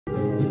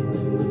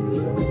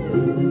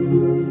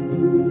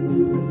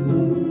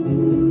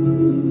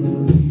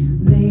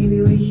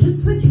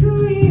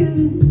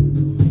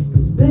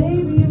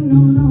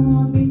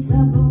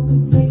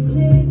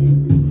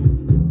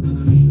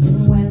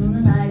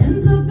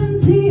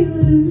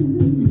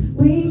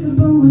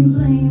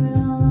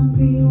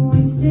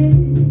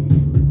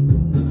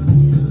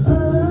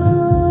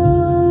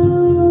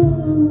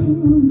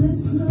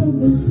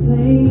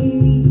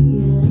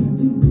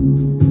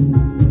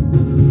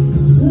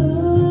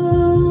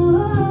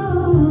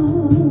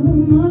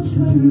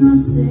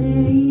not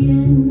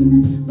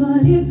saying,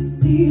 but if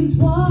these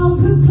walls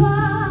could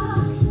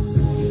talk,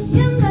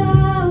 you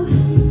know,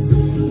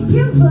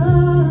 give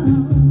up.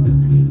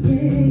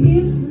 Yeah,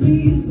 if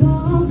these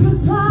walls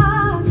could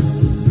talk,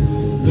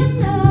 you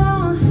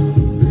know,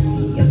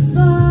 you're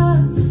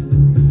fucked.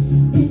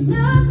 It's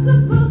not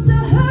supposed to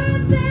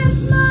hurt this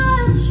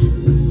much.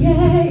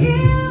 Yeah,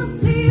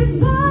 if these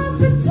walls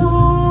could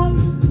talk,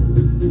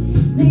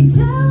 they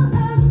tell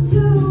us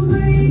to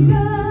break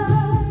up.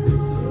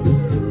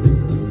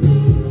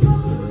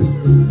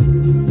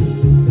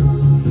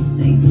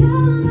 They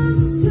tell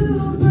us to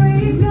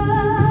break up.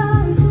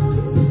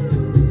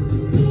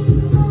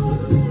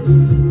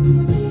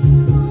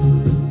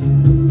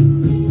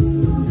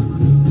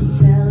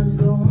 Tell us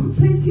go and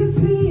face your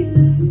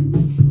fears.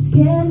 It's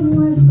getting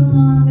worse the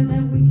longer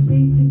that we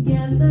stay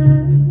together.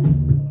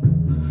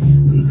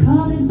 We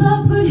called it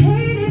love but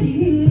hated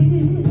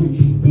here.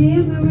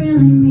 Did we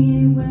really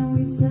mean it when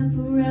we said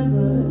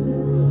forever?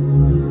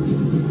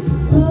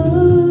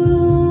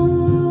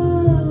 Oh,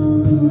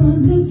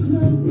 this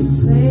love is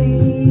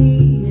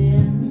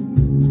fading.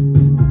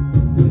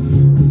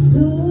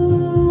 So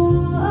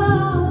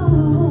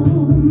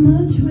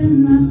much we're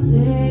not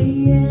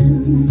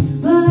saying,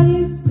 but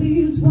if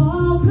these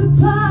walls could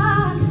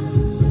talk,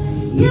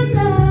 you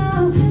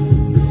know,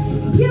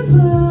 give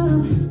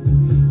up.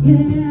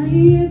 Yeah,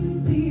 if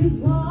these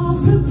walls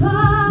could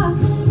talk,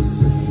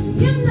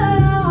 you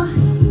know,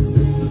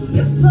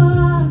 you're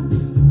fucked.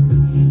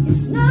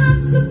 It's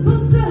not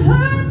supposed to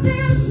hurt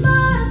this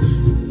much.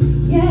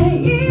 Yeah,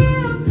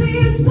 if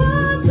these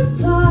walls could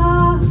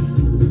talk,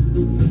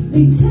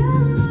 they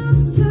tell us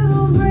to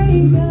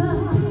break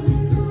up.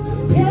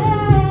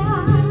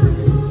 Yeah,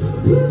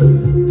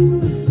 woo.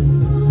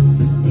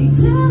 They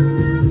tell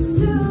us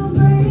to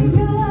break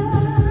up.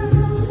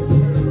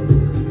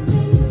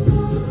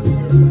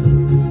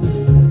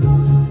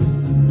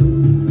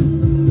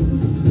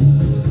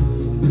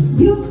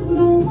 You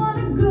don't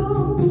wanna go,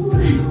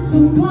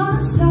 don't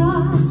wanna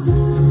stop,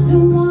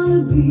 don't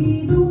wanna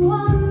be the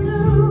one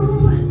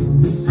new.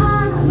 I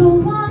don't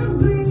wanna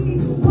be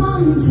the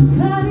one to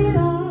cut it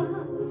off.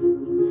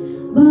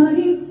 But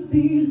if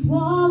these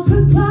walls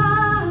could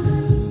talk,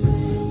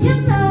 you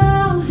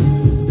know,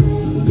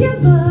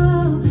 give up.